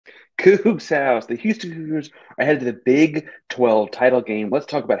Coogs House. The Houston Cougars are headed to the Big 12 title game. Let's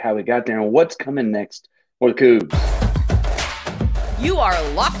talk about how we got there and what's coming next for the Cougs. You are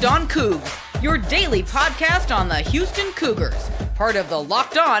Locked On Cougs, your daily podcast on the Houston Cougars, part of the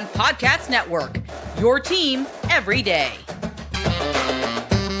Locked On Podcast Network, your team every day.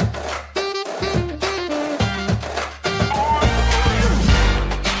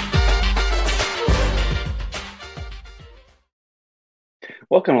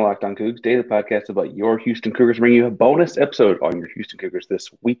 Welcome to Locked On Cougs, daily podcast about your Houston Cougars, bringing you a bonus episode on your Houston Cougars this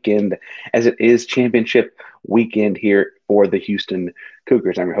weekend, as it is championship weekend here for the Houston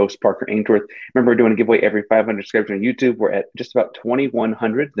Cougars. I'm your host, Parker Ainsworth. Remember, we're doing a giveaway every 500 subscribers on YouTube. We're at just about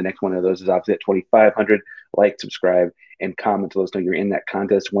 2,100. The next one of those is obviously at 2,500. Like, subscribe, and comment to let us know you're in that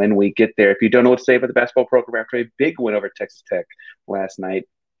contest when we get there. If you don't know what to say about the basketball program after a big win over Texas Tech last night,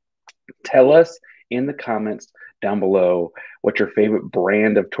 tell us in the comments down below what your favorite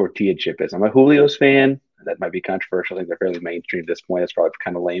brand of tortilla chip is. I'm a Julio's fan. That might be controversial. I think they're fairly mainstream at this point. That's probably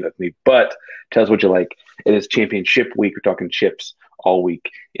kind of lame of me, but tell us what you like. It is championship week. We're talking chips all week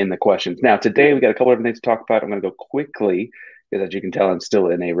in the questions. Now, today we got a couple of different things to talk about. I'm going to go quickly because, as you can tell, I'm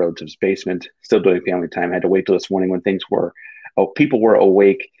still in a relative's basement, still doing family time. I had to wait till this morning when people were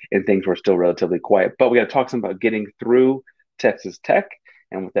awake and things were still relatively quiet. But we got to talk some about getting through Texas Tech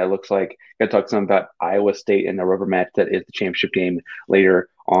and what that looks like. Got to talk some about Iowa State and the rubber match that is the championship game later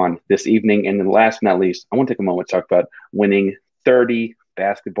on this evening. And then last but not least, I want to take a moment to talk about winning 30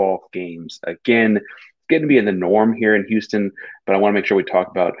 basketball games. Again, it's getting to be in the norm here in Houston, but I want to make sure we talk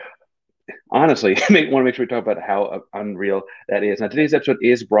about, honestly, want to make sure we talk about how unreal that is. Now, today's episode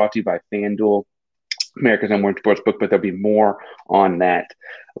is brought to you by FanDuel, America's #1 sportsbook, but there'll be more on that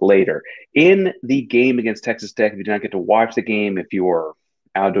later. In the game against Texas Tech, if you did not get to watch the game, if you were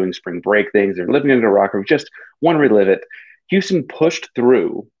out doing spring break things or living under a rock or just want to relive it, Houston pushed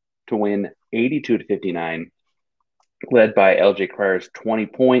through to win 82-59, led by LJ Cryer's 20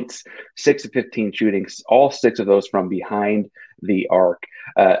 points, 6 of 15 shootings, all 6 of those from behind the arc.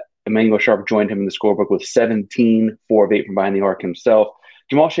 Emmanuel Sharp joined him in the scorebook with 17, 4 of 8 from behind the arc himself.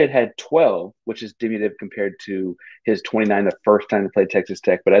 Jamal Shead had 12, which is diminutive compared to his 29 the first time he played Texas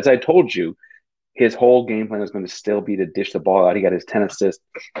Tech. But as I told you, his whole game plan was going to still be to dish the ball out. He got his 10 assists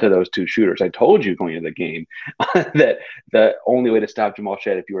to those 2 shooters. I told you going into the game that the only way to stop Jamal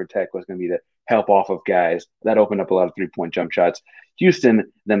Shead if you were Tech was going to be to help off of guys. That opened up a lot of three-point jump shots.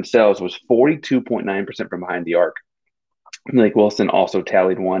 Houston themselves was 42.9% from behind the arc. Malik Wilson also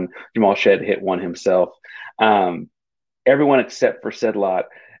tallied one. Jamal Shead hit one himself. Everyone except for Sedlot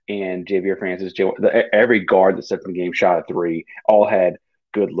and Javier Francis, every guard that stepped in the game shot a 3, all had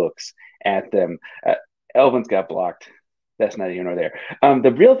good looks at them. Elvin's got blocked. That's neither here nor there.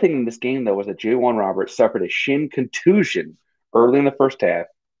 The real thing in this game, though, was that J'Wan Roberts suffered a shin contusion early in the first half.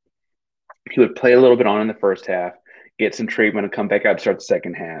 He would play a little bit on in the first half, get some treatment, and come back out to start the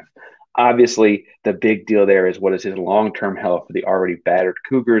second half. Obviously, the big deal there is what is his long-term health for the already battered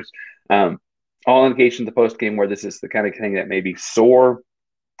Cougars. All indications the post-game where this is the kind of thing that may be sore,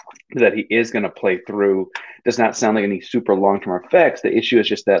 that he is going to play through. Does not sound like any super long-term effects. The issue is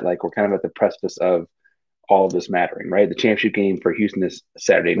just that, like, we're kind of at the precipice of all of this mattering, right? The championship game for Houston is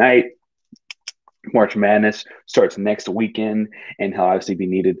Saturday night. March Madness starts next weekend, and he'll obviously be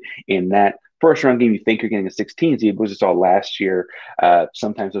needed in that first round game. You think you're getting a 16 seed, but we saw last year.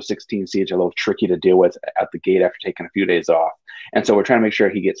 Sometimes those 16 seeds are a little tricky to deal with at the gate after taking a few days off. And so we're trying to make sure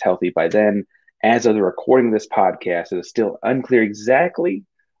he gets healthy by then. As of the recording of this podcast, it is still unclear exactly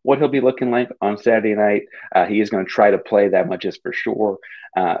what he'll be looking like on Saturday night. He is going to try to play, that much is for sure.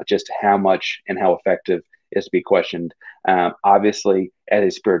 Just how much and how effective is to be questioned. Obviously, as a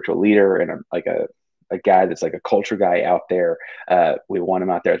spiritual leader and a guy that's like a culture guy out there, we want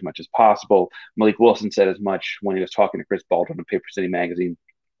him out there as much as possible. Malik Wilson said as much when he was talking to Chris Baldwin of Paper City Magazine,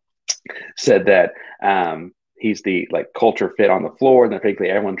 said that he's the culture fit on the floor, and then frankly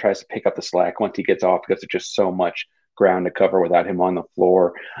everyone tries to pick up the slack once he gets off because there's just so much ground to cover without him on the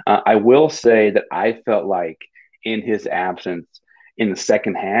floor. I will say that I felt like in his absence in the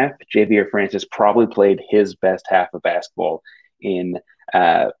second half, Javier Francis probably played his best half of basketball in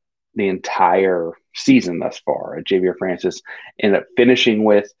the entire season thus far. Javier Francis ended up finishing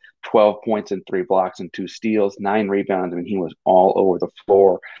with 12 points and 3 blocks and 2 steals, 9 rebounds. I mean, he was all over the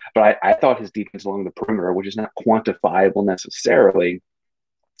floor. But I thought his defense along the perimeter, which is not quantifiable necessarily,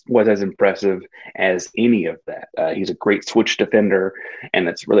 was as impressive as any of that. He's a great switch defender, and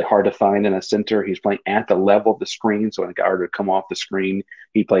it's really hard to find in a center. He's playing at the level of the screen, so when a guard would come off the screen,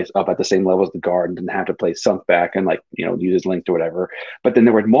 he plays up at the same level as the guard and didn't have to play sunk back and use his length or whatever. But then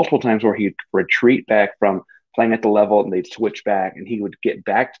there were multiple times where he'd retreat back from playing at the level, and they'd switch back, and he would get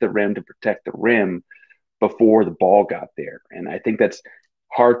back to the rim to protect the rim before the ball got there. And I think that's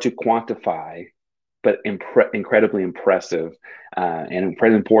hard to quantify, but incredibly impressive and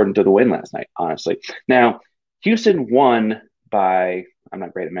incredibly important to the win last night, honestly. Now, Houston won by, I'm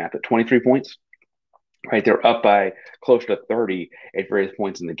not great at math, but 23 points, right? They're up by close to 30 at various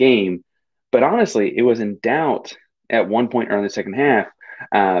points in the game. But honestly, it was in doubt at one point early in the second half.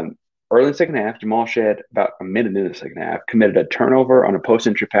 Early in the second half, Jamal Shed, about a minute into the second half, committed a turnover on a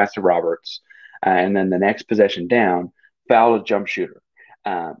post-entry pass to Roberts. And then the next possession down, fouled a jump shooter.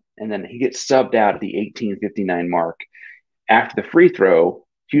 And then he gets subbed out at the 18:59 mark. After the free throw,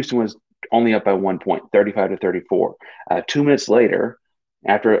 Houston was only up by 1 point, 35-34. 2 minutes later,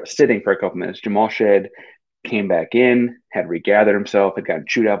 after sitting for a couple minutes, Jamal Shed came back in, had regathered himself, had gotten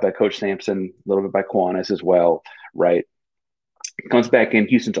chewed out by Coach Sampson, a little bit by Kiwanis as well, right? Comes back in.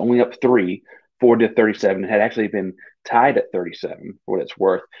 Houston's only up 3, 40-37, had actually been tied at 37 for what it's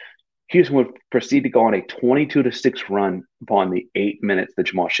worth. Houston would proceed to go on a 22-6 run upon the 8 minutes that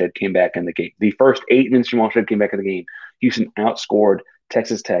Jamal Shed came back in the game. The first 8 minutes Jamal Shed came back in the game, Houston outscored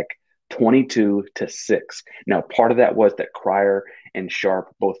Texas Tech 22-6. Now, part of that was that Cryer and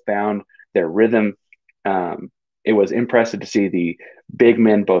Sharp both found their rhythm. It was impressive to see the big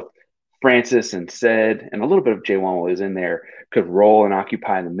men, both Francis and Said, and a little bit of J1 was in there, could roll and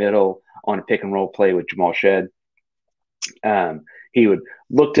occupy in the middle on a pick and roll play with Jamal Shed. He would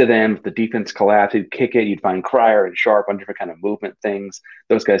look to them. If the defense collapsed, he'd kick it. You'd find Cryer and Sharp on different kind of movement things.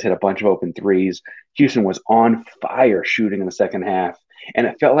 Those guys hit a bunch of open threes. Houston was on fire shooting in the second half. And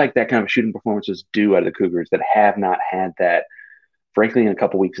it felt like that kind of shooting performance was due out of the Cougars that have not had that, frankly, in a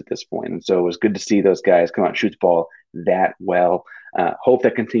couple weeks at this point. And so it was good to see those guys come out and shoot the ball that well. Hope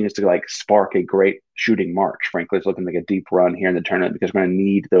that continues to spark a great shooting march. Frankly, it's looking like a deep run here in the tournament because we're going to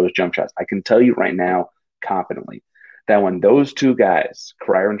need those jump shots. I can tell you right now confidently that when those two guys,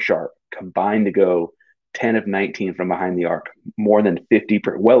 Cryer and Sharp, combine to go 10 of 19 from behind the arc, more than 50,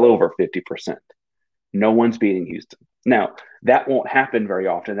 well over 50%, no one's beating Houston. Now, that won't happen very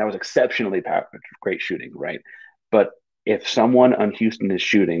often. That was exceptionally great shooting, right? But if someone on Houston is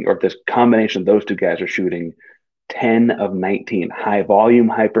shooting, or if this combination of those two guys are shooting 10 of 19, high volume,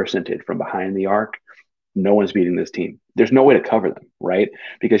 high percentage from behind the arc, no one's beating this team. There's no way to cover them, right?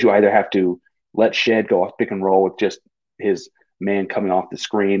 Because you either have to let Shed go off pick and roll with just his man coming off the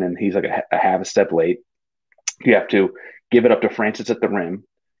screen and he's like a half a step late. You have to give it up to Francis at the rim,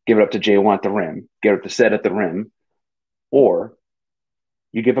 give it up to J1 at the rim, give it up to Sed at the rim, or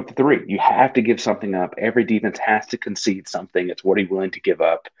you give up the three. You have to give something up. Every defense has to concede something. It's what are you willing to give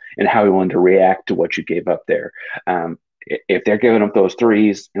up and how are you willing to react to what you gave up there. If they're giving up those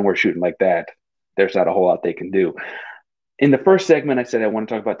threes and we're shooting like that, there's not a whole lot they can do. In the first segment, I said I want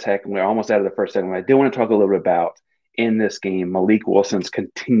to talk about Tech, and we're almost out of the first segment. I do want to talk a little bit about, in this game, Malik Wilson's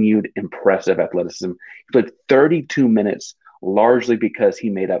continued impressive athleticism. He played 32 minutes, largely because he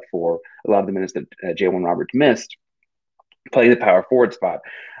made up for a lot of the minutes that J1 Roberts missed, playing the power forward spot.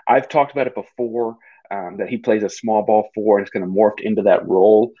 I've talked about it before, that he plays a small ball four and is going to morph into that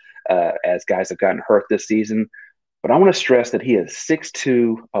role as guys have gotten hurt this season. But I want to stress that he is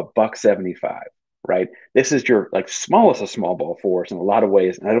 6'2", a $175. Right, this is your smallest of small ball forwards in a lot of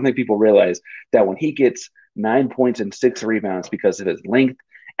ways, and I don't think people realize that when he gets 9 points and 6 rebounds because of his length,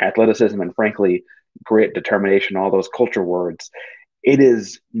 athleticism, and frankly, grit, determination, all those culture words, it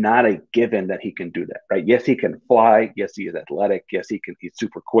is not a given that he can do that. Right? Yes, he can fly. Yes, he is athletic. Yes, he's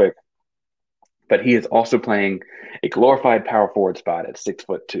super quick, but he is also playing a glorified power forward spot at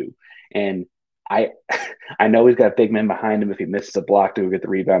 6'2", and I know he's got big men behind him if he misses a block to get the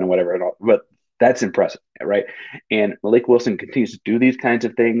rebound and whatever, but that's impressive, right? And Malik Wilson continues to do these kinds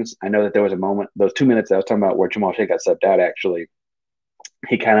of things. I know that there was a moment, those 2 minutes I was talking about where Jamal Shed got subbed out, actually.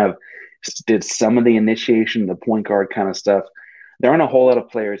 He kind of did some of the initiation, the point guard kind of stuff. There aren't a whole lot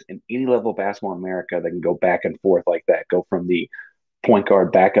of players in any level of basketball in America that can go back and forth like that, go from the point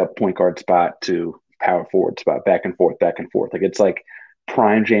guard, backup point guard spot to power forward spot, back and forth, back and forth. It's like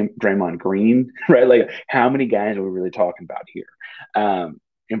prime Draymond Green, right? How many guys are we really talking about here?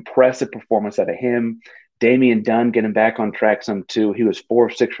 Impressive performance out of him. Damian Dunn getting back on track some too. He was 4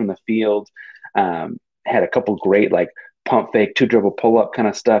 of 6 from the field. Had a couple great pump fake, 2-dribble pull up kind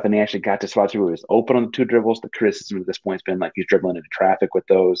of stuff, and he actually got to spots where he was open on the 2 dribbles. The criticism at this point has been he's dribbling into traffic with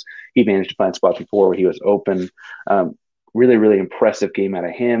those. He managed to find spots before where he was open. Really, really impressive game out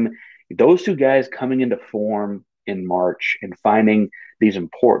of him. Those two guys coming into form in March and finding these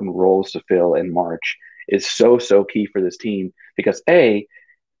important roles to fill in March is so key for this team because A,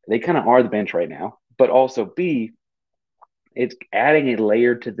 they kind of are the bench right now, but also B, it's adding a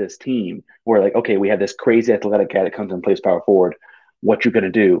layer to this team where, like, okay, we have this crazy athletic guy that comes and plays power forward. What you gonna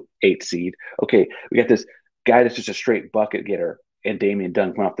do, 8 seed? Okay, we got this guy that's just a straight bucket getter and Damian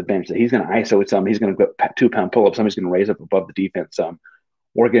Dunn coming off the bench that he's gonna ISO it some, he's gonna go 2 pound pull up, somebody's gonna raise up above the defense some.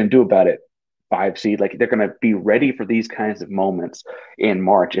 What are we gonna do about it? 5 seed, like they're gonna be ready for these kinds of moments in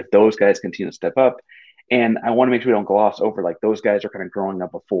March if those guys continue to step up. And I want to make sure we don't gloss over like those guys are kind of growing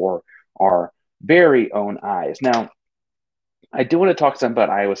up before our very own eyes. Now, I do want to talk some about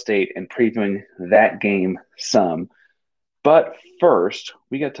Iowa State and previewing that game some. But first,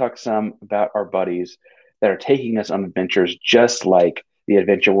 we got to talk some about our buddies that are taking us on adventures just like the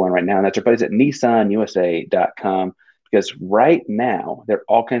adventure we're on right now. And that's our buddies at nissanusa.com, because right now there are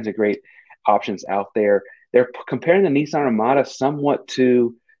all kinds of great options out there. They're comparing the Nissan Armada somewhat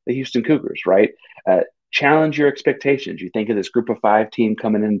to the Houston Cougars, right? Challenge your expectations. You think of this group of five team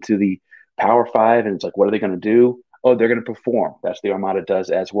coming into the Power Five, and it's like, what are they going to do? Oh, they're going to perform. That's the Armada does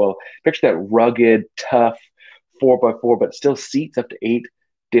as well. Picture that rugged, tough 4x4, but still seats up to 8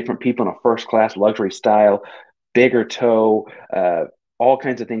 different people in a first class luxury style, bigger toe, all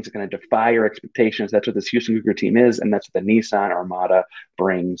kinds of things that are going to defy your expectations. That's what this Houston Cougar team is, and that's what the Nissan Armada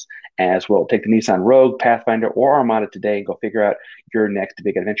brings as well. Take the Nissan Rogue, Pathfinder, or Armada today and go figure out your next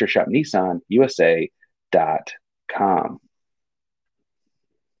big adventure. Shop nissanusa.com.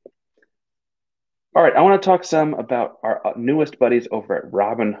 All right, I want to talk some about our newest buddies over at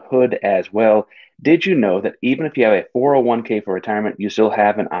Robinhood as well. Did you know that even if you have a 401k for retirement, you still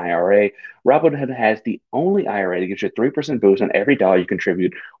have an IRA? Robinhood has the only IRA that gives you a 3% boost on every dollar you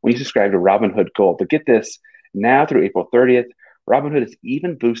contribute when you subscribe to Robinhood Gold. But get this, now through April 30th, Robinhood is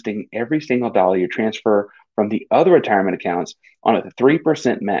even boosting every single dollar you transfer from the other retirement accounts on a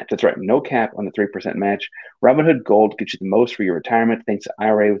 3% match. That's right, no cap on the 3% match. Robinhood Gold gets you the most for your retirement thanks to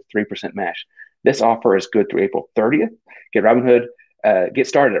IRA with 3% match. This offer is good through April 30th. Get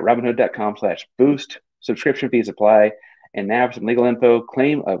started at Robinhood.com/boost. Subscription fees apply. And now for some legal info.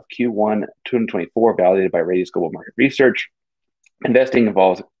 Claim of Q1 2024 validated by Radius Global Market Research. Investing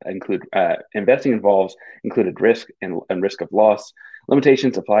involves included risk and risk of loss.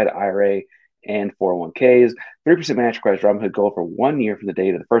 Limitations apply to IRA and 401ks. 3% match requires Robinhood Gold for 1 year from the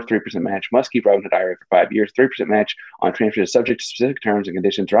date of the first 3% match. Must keep Robinhood IRA for 5 years. 3% match on transfers is subject to specific terms and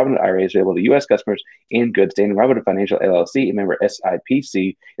conditions. Robinhood IRA is available to U.S. customers in good standing. Robinhood Financial LLC, a member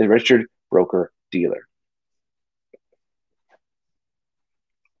SIPC, is a registered broker dealer.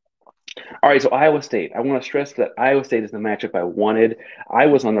 All right, so Iowa State. I want to stress that Iowa State is the matchup I wanted. I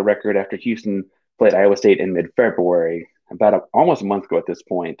was on the record after Houston played Iowa State in mid-February, almost a month ago at this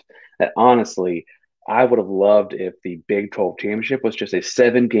point, that honestly, I would have loved if the Big 12 championship was just a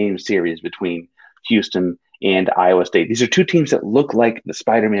 7-game series between Houston and Iowa State. These are two teams that look like the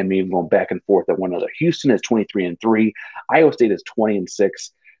Spider-Man meme going back and forth at one another. Houston is 23-3. Iowa State is 20-6.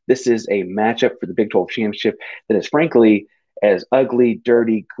 This is a matchup for the Big 12 championship that is frankly as ugly,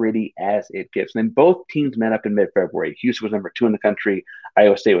 dirty, gritty as it gets. And then both teams met up in mid-February. Houston was number 2 in the country.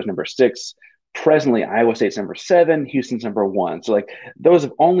 Iowa State was number 6. Presently, Iowa State's number 7. Houston's number 1. So, like, those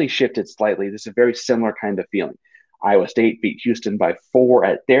have only shifted slightly. This is a very similar kind of feeling. Iowa State beat Houston by 4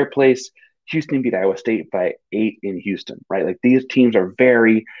 at their place. Houston beat Iowa State by 8 in Houston, right? Like, these teams are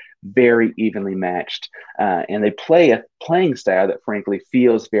very, very evenly matched, and they play a playing style that frankly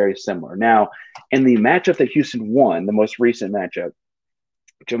feels very similar. Now, in the matchup that Houston won, the most recent matchup,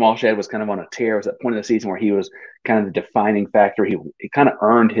 Jamal Shedd was kind of on a tear. It was that point of the season where he was kind of the defining factor. He kind of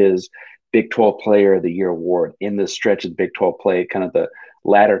earned his Big 12 Player of the Year award in this stretch of Big 12 play, kind of the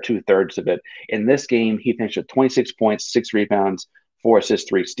latter 2/3 of it. In this game, he finished with 26 points, 6 rebounds, 4 assists,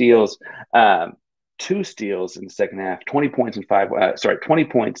 3 steals. 2 steals in the second half, 20 points,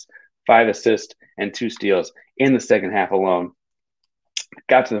 5 assists, and 2 steals in the second half alone.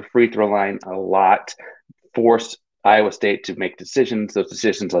 Got to the free throw line a lot, forced Iowa State to make decisions. Those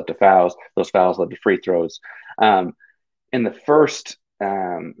decisions led to fouls. Those fouls led to free throws. In the first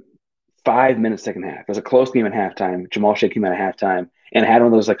 5 minutes, second half, it was a close game at halftime. Jamal Shedd came out at halftime and had one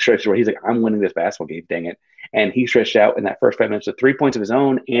of those like stretches where he's like, I'm winning this basketball game, dang it. And he stretched out in that first 5 minutes with 3 points of his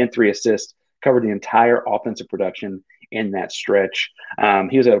own and 3 assists, covered the entire offensive production in that stretch.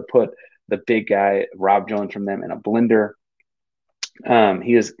 He was able to put the big guy, Rob Jones, from them in a blender.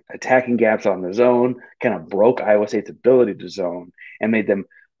 He was attacking gaps on the zone, kind of broke Iowa State's ability to zone and made them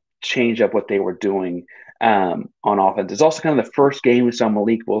change up what they were doing on offense. It's also kind of the first game we saw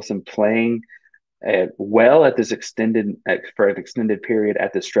Malik Wilson playing well at this extended period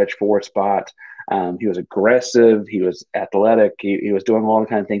at the stretch 4 spot. He was aggressive. He was athletic. He was doing all the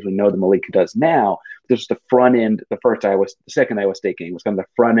kind of things we know that Malik does now. This was the front end. The second Iowa State game was kind of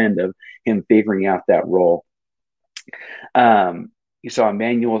the front end of him figuring out that role. You saw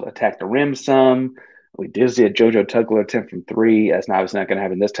Emmanuel attack the rim some. We did see a JoJo Tugler attempt from three. That's obviously not going to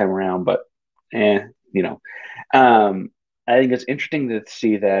happen this time around, but eh, you know. I think it's interesting to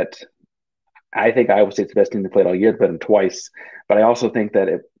see that. I think Iowa State's the best team to played all year. They played them twice, but I also think that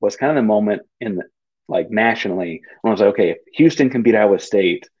it was kind of the moment in the, like nationally when I was like, okay, if Houston can beat Iowa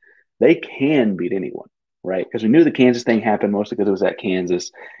State, they can beat anyone, right? Because we knew the Kansas thing happened mostly because it was at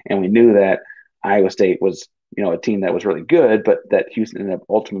Kansas, and we knew that Iowa State was, a team that was really good, but that Houston ended up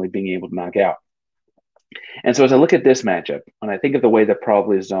ultimately being able to knock out. And so as I look at this matchup, and I think of the way that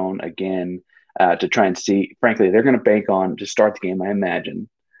probably zone again to try and see, frankly, they're going to bank on to start the game. I imagine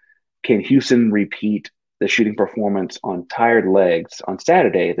can Houston repeat the shooting performance on tired legs on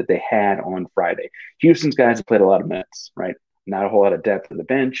Saturday that they had on Friday? Houston's guys have played a lot of minutes, right? Not a whole lot of depth of the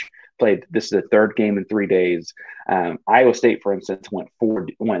bench. Played this is the third game in 3 days. Iowa State, for instance, went four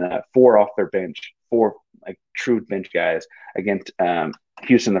off their bench, four like true bench guys against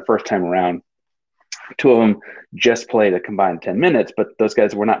Houston the first time around. Two of them just played a combined 10 minutes, but those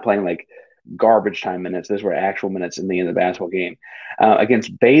guys were not playing like garbage time minutes. Those were actual minutes in the end of the basketball game.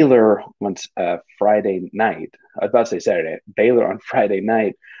 Against Baylor on Friday night, I was about to say Saturday, Baylor on Friday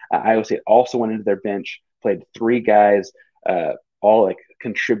night, Iowa State also went into their bench, played three guys, all like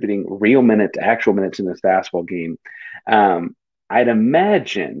contributing real minutes, actual minutes in this basketball game. I'd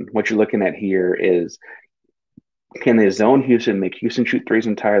imagine what you're looking at here is can they zone Houston, make Houston shoot threes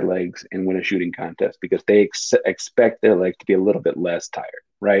on tired legs, and win a shooting contest because they expect their legs to be a little bit less tired,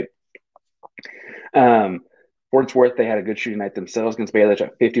 right? For what it's worth, they had a good shooting night themselves against Baylor,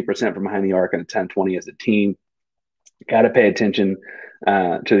 shot 50% from behind the arc and a 10-20 as a team. Got to pay attention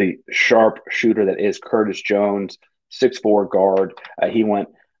to the sharp shooter that is Curtis Jones, 6'4" guard. He went,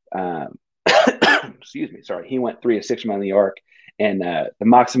 excuse me, sorry, he went 3 of 6 from behind the arc. And the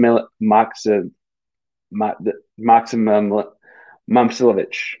Maximum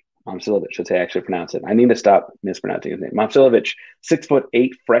Momcilovic. That's how I actually pronounce it. I need to stop mispronouncing his name. Momcilovic,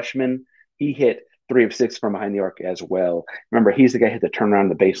 6'8" freshman. He hit 3 of 6 from behind the arc as well. Remember, he's the guy who hit the turnaround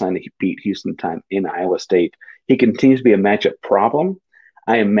the baseline that he beat Houston time in Iowa State. He continues to be a matchup problem.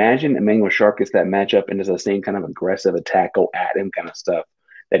 I imagine Emmanuel Sharp gets that matchup and does the same kind of aggressive attack, go at him kind of stuff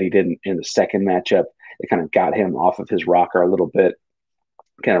that he did in the second matchup. It kind of got him off of his rocker a little bit,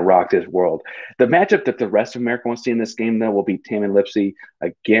 kind of rocked his world. The matchup that the rest of America wants to see in this game, though, will be Tamin Lipsey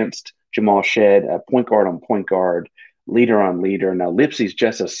against Jamal Shed, point guard on point guard, leader on leader. Now, Lipsey's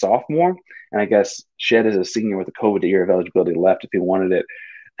just a sophomore, and I guess Shed is a senior with a COVID year of eligibility left if he wanted it.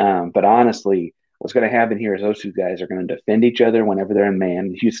 But honestly, what's going to happen here is those two guys are going to defend each other whenever they're in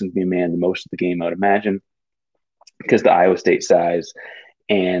man. Houston's being man most of the game, I would imagine, because the Iowa State size.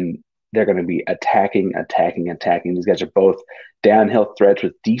 And they're going to be attacking. These guys are both downhill threats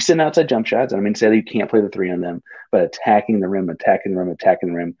with decent outside jump shots. I mean, say that you can't play the three on them, but attacking the rim,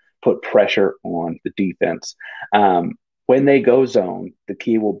 put pressure on the defense. When they go zone, the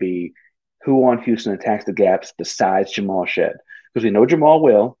key will be who on Houston attacks the gaps besides Jamal Shed. Because we know Jamal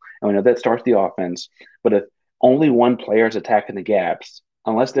will, and we know that starts the offense. But if only one player is attacking the gaps,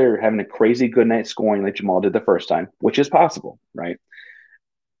 unless they're having a crazy good night scoring like Jamal did the first time, which is possible, right?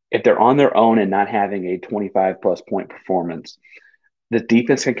 If they're on their own and not having a 25-plus point performance, the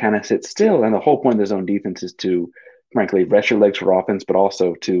defense can kind of sit still. And the whole point of the zone defense is to, frankly, rest your legs for offense, but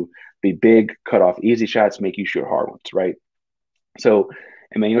also to be big, cut off easy shots, make you shoot hard ones, right? So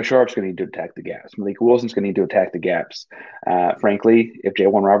Emmanuel Sharp's going to need to attack the gaps. Malik Wilson's going to need to attack the gaps. Frankly, if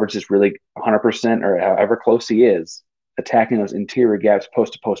J1 Roberts is really 100% or however close he is, attacking those interior gaps,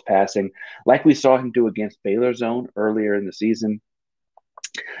 post-to-post passing, like we saw him do against Baylor zone earlier in the season,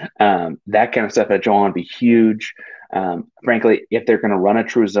 that kind of stuff at John would be huge. Frankly, if they're going to run a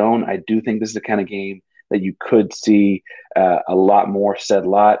true zone, I do think this is the kind of game that you could see a lot more said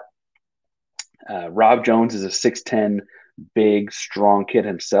lot. Rob Jones is a 6'10", big, strong kid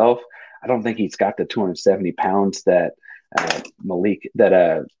himself. I don't think he's got the 270 pounds that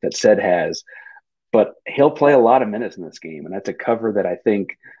that Sed has, but he'll play a lot of minutes in this game, and that's a cover that I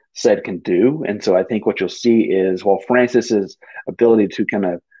think Sed can do. And so I think what you'll see is, while Francis's ability to kind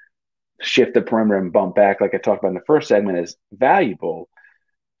of shift the perimeter and bump back, like I talked about in the first segment, is valuable,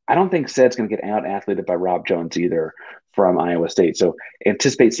 I don't think Sed's going to get out-athleted by Rob Jones either from Iowa State. So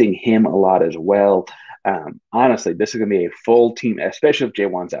anticipate seeing him a lot as well. Honestly, this is going to be a full team, especially if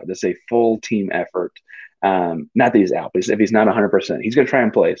J1's out. This is a full team effort. Not that he's out, but if he's not 100%, he's going to try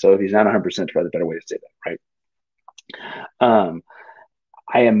and play. So if he's not 100%, it's probably the better way to say that, right?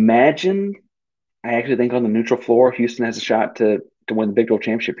 I imagine, I actually think on the neutral floor, Houston has a shot to win the Big 12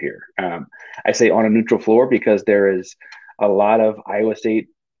 championship here. I say on a neutral floor because there is a lot of Iowa State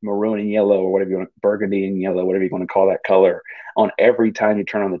maroon and yellow, or whatever you want, burgundy and yellow, whatever you want to call that color, on every time you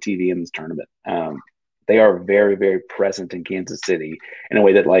turn on the TV in this tournament. They are very, very present in Kansas City in a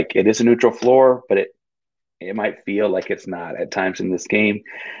way that, like, it is a neutral floor, but it might feel like it's not at times in this game.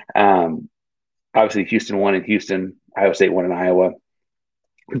 Um, Obviously, Houston won in Houston. Iowa State won in Iowa.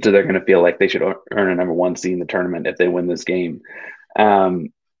 So they're going to feel like they should earn a number one seed in the tournament if they win this game. Um,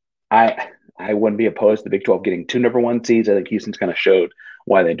 I I wouldn't be opposed to the Big 12 getting two number one seeds. I think Houston's kind of showed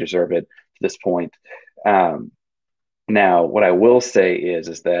why they deserve it to this point. Um, Now, what I will say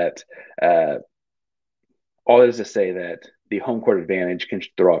is that uh, all is to say that the home court advantage can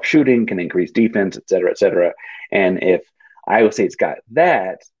throw off shooting, can increase defense, et cetera, et cetera. And if Iowa State's got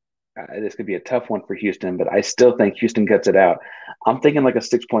that, this could be a tough one for Houston, but I still think Houston gets it out. I'm thinking like a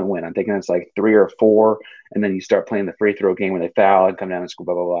 6 point win. I'm thinking it's like 3 or 4, and then you start playing the free throw game when they foul and come down and score,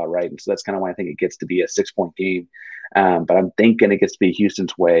 blah, blah, blah, right? And so that's kind of why I think it gets to be a 6 point game. But I'm thinking it gets to be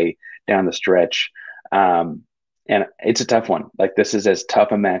Houston's way down the stretch. And it's a tough one. Like, this is as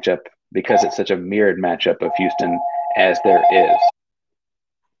tough a matchup because it's such a mirrored matchup of Houston as there is.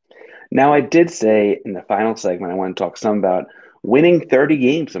 Now, I did say in the final segment, I want to talk some about winning 30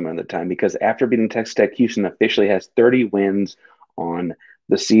 games some of the time, because after beating Texas Tech, Houston officially has 30 wins on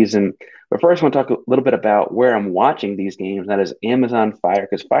the season. But first, I want to talk a little bit about where I'm watching these games. That is Amazon Fire,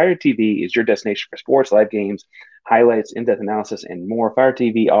 because Fire TV is your destination for sports, live games, highlights, in-depth analysis, and more. Fire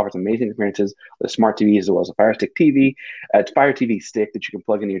TV offers amazing experiences with smart TVs as well as a Fire Stick TV. It's Fire TV Stick that you can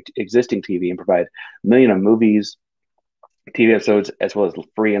plug into your existing TV and provide a million of movies, TV episodes, as well as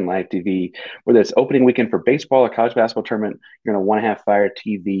free and live TV. Whether it's opening weekend for baseball or college basketball tournament, you're going to want to have Fire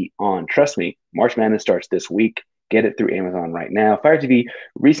TV on. Trust me, March Madness starts this week. Get it through Amazon right now. Fire TV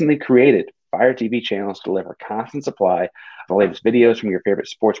recently created Fire TV channels to deliver constant supply of the latest videos from your favorite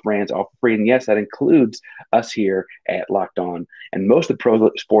sports brands, all for free. And yes, that includes us here at Locked On and most of the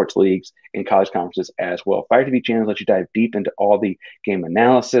pro sports leagues and college conferences as well. Fire TV channels let you dive deep into all the game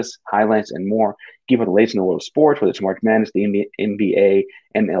analysis, highlights, and more. Keep up the latest in the world of sports, whether it's March Madness, the NBA,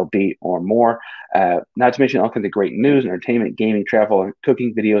 MLB, or more. Not to mention all kinds of great news, entertainment, gaming, travel, and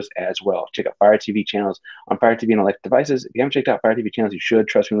cooking videos as well. Check out Fire TV channels on Fire TV and electric devices. If you haven't checked out Fire TV channels, you should.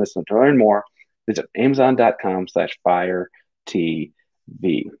 Trust me, listen. To learn more, visit amazon.com/Fire TV.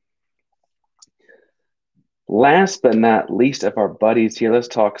 Last but not least of our buddies here, let's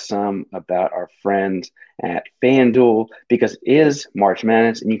talk some about our friends at FanDuel, because it is March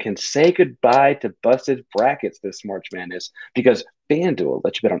Madness and you can say goodbye to busted brackets this March Madness, because FanDuel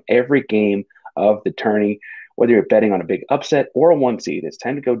lets you bet on every game of the tourney. Whether you're betting on a big upset or a one seed, it's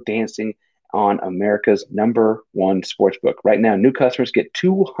time to go dancing on America's number one sportsbook. Right now, new customers get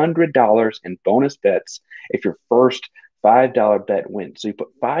 $200 in bonus bets if your first $5 bet wins. So you put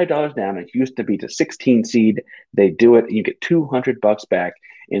 $5 down on Houston to beat a 16 seed. They do it, and you get $200 back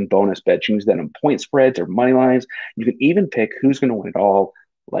in bonus bets. You use that on point spreads or money lines. You can even pick who's going to win it all,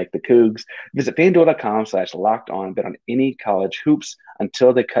 like the Cougs. Visit FanDuel.com/locked on. Bet on any college hoops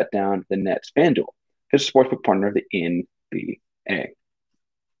until they cut down the nets. FanDuel is a sportsbook partner of the NBA.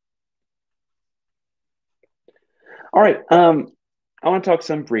 All right. I want to talk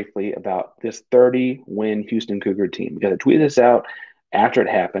some briefly about this 30-win Houston Cougar team, because I tweeted this out after it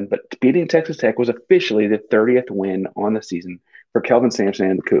happened, but beating Texas Tech was officially the 30th win on the season for Kelvin Sampson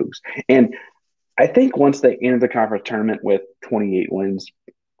and the Cougs. And I think once they entered the conference tournament with 28 wins,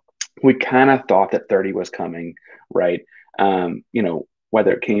 we kind of thought that 30 was coming, right?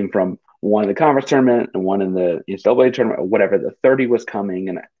 Whether it came from one in the conference tournament and one in the NCAA tournament or whatever, the 30 was coming.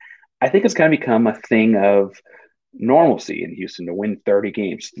 And I think it's kind of become a thing of normalcy in Houston to win 30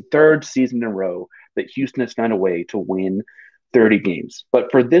 games. The third season in a row that Houston has found a way to win 30 games.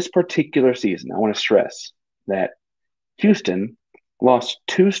 But for this particular season, I want to stress that Houston lost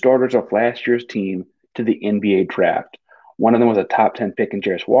 2 starters off last year's team to the NBA draft. One of them was a top 10 pick in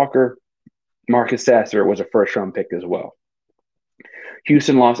Jarris Walker. Marcus Sasser was a first-round pick as well.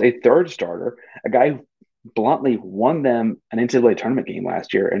 Houston lost a third starter, a guy who bluntly won them an NCAA tournament game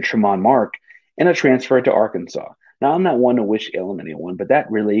last year, and Tramon Mark, in a transfer to Arkansas. Now, I'm not one to wish ill on anyone, but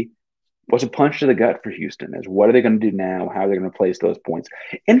that really was a punch to the gut for Houston, as what are they going to do now? How are they going to place those points?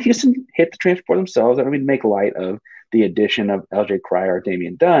 And Houston hit the transfer themselves. I don't mean to make light of the addition of LJ Cryer or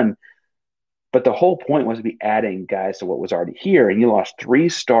Damian Dunn, but the whole point was to be adding guys to what was already here. And you lost 3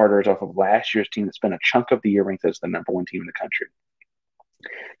 starters off of last year's team that spent a chunk of the year ranked as the number one team in the country.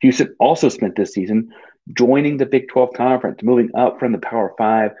 Houston also spent this season joining the Big 12 conference, moving up from the Power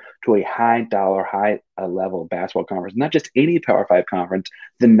 5 to a high-dollar, high-level basketball conference. Not just any Power 5 conference,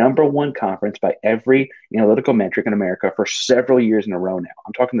 the number one conference by every analytical metric in America for several years in a row now.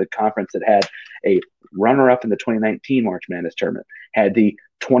 I'm talking the conference that had a runner-up in the 2019 March Madness tournament, had the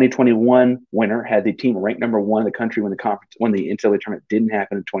 2021 winner, had the team ranked number one in the country when the NCAA tournament didn't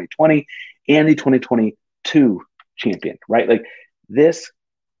happen in 2020, and the 2022 champion, right? Like this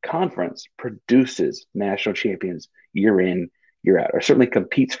conference produces national champions year in, year out, or certainly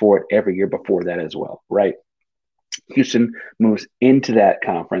competes for it every year before that as well, right? Houston moves into that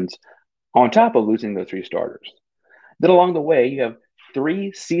conference on top of losing those three starters. Then along the way, you have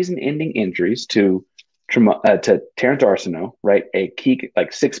three season-ending injuries to Terrence Arsenault, right? A key,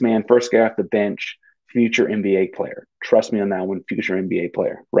 like six-man, first guy off the bench, future NBA player. Trust me on that one, future NBA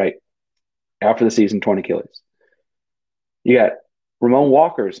player, right? Out for the season, 20 Achilles. You got Ramon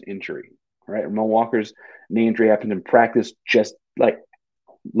Walker's injury, right? Ramon Walker's knee injury happened in practice just like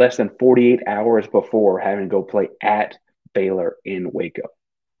less than 48 hours before having to go play at Baylor in Waco,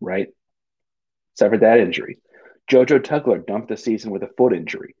 right? Suffered that injury. JoJo Tugler dumped the season with a foot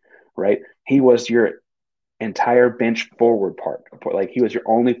injury, right? He was your entire bench forward part. Like he was your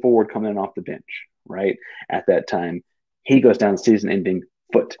only forward coming in off the bench, right? At that time, he goes down season-ending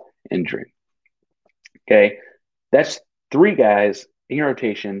foot injury. Okay, that's three guys in your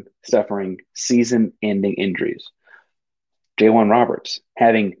rotation suffering season-ending injuries. J1 Roberts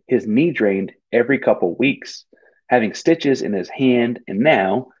having his knee drained every couple weeks, having stitches in his hand, and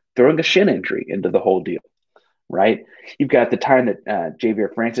now throwing a shin injury into the whole deal, right? You've got the time that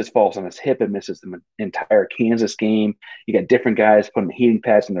Javier Francis falls on his hip and misses the entire Kansas game. You got different guys putting heating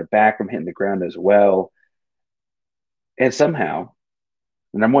pads in their back from hitting the ground as well. And somehow,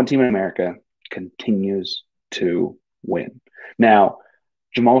 the number one team in America continues to win. Now,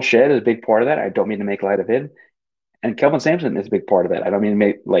 Jamal Shead is a big part of that. I don't mean to make light of it. And Kelvin Sampson is a big part of that. I don't mean to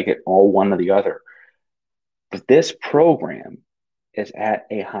make like it all one or the other. But this program is at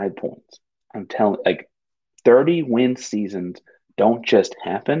a high point. I'm telling, like 30 win seasons don't just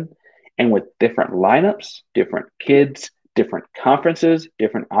happen. And with different lineups, different kids, different conferences,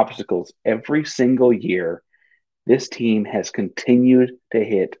 different obstacles every single year, this team has continued to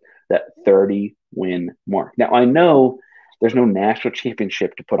hit that 30 win mark. Now, I know there's no national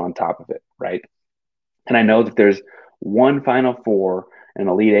championship to put on top of it, right? And I know that there's one Final Four, an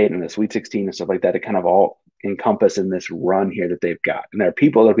Elite Eight, and a Sweet 16 and stuff like that to kind of all encompass in this run here that they've got. And there are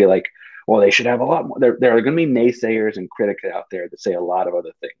people that'll be like, well, they should have a lot more. There are going to be naysayers and critics out there that say a lot of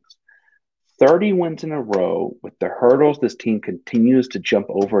other things. 30 wins in a row with the hurdles this team continues to jump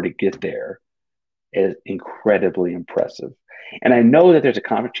over to get there is incredibly impressive. And I know that there's a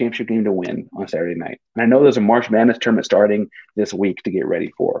conference championship game to win on Saturday night. And I know there's a March Madness tournament starting this week to get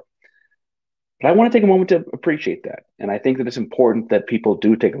ready for. But I want to take a moment to appreciate that. And I think that it's important that people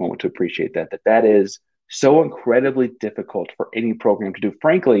do take a moment to appreciate that is so incredibly difficult for any program to do.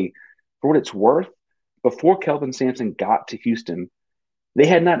 Frankly, for what it's worth, before Kelvin Sampson got to Houston, they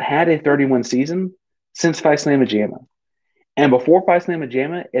had not had a 31 season since Phi Slamma Jamma. And before Phi Slamma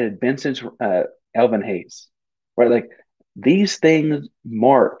Jamma, it had been since Elvin Hayes, right? Like these things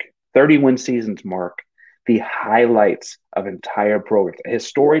mark 31 seasons mark the highlights of entire programs. A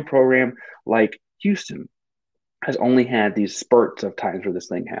historic program like Houston has only had these spurts of times where this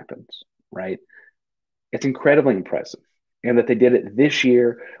thing happens, right? It's incredibly impressive. And that they did it this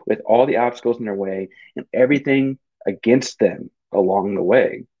year with all the obstacles in their way and everything against them along the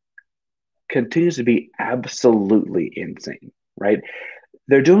way continues to be absolutely insane, right?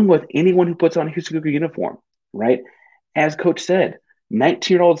 They're doing with anyone who puts on a Houston Cougar uniform, right? As Coach said,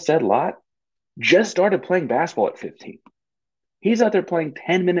 19-year-old Ced Lott just started playing basketball at 15. He's out there playing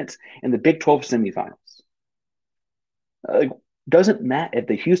 10 minutes in the Big 12 semifinals. Doesn't matter if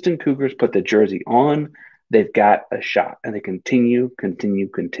the Houston Cougars put the jersey on, they've got a shot, and they continue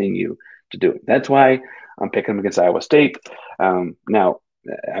to do it. That's why I'm picking them against Iowa State. Now,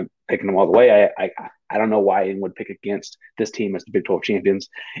 I'm picking them all the way. I don't know why anyone would pick against this team as the Big 12 champions.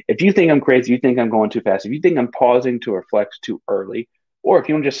 If you think I'm crazy, you think I'm going too fast, if you think I'm pausing to reflect too early, or if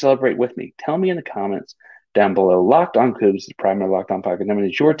you want to just celebrate with me, tell me in the comments down below. Locked on Cougs, the primary Locked on podcast. I mean,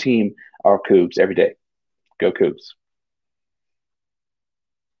 it's your team, our Cougs, every day. Go Cougs.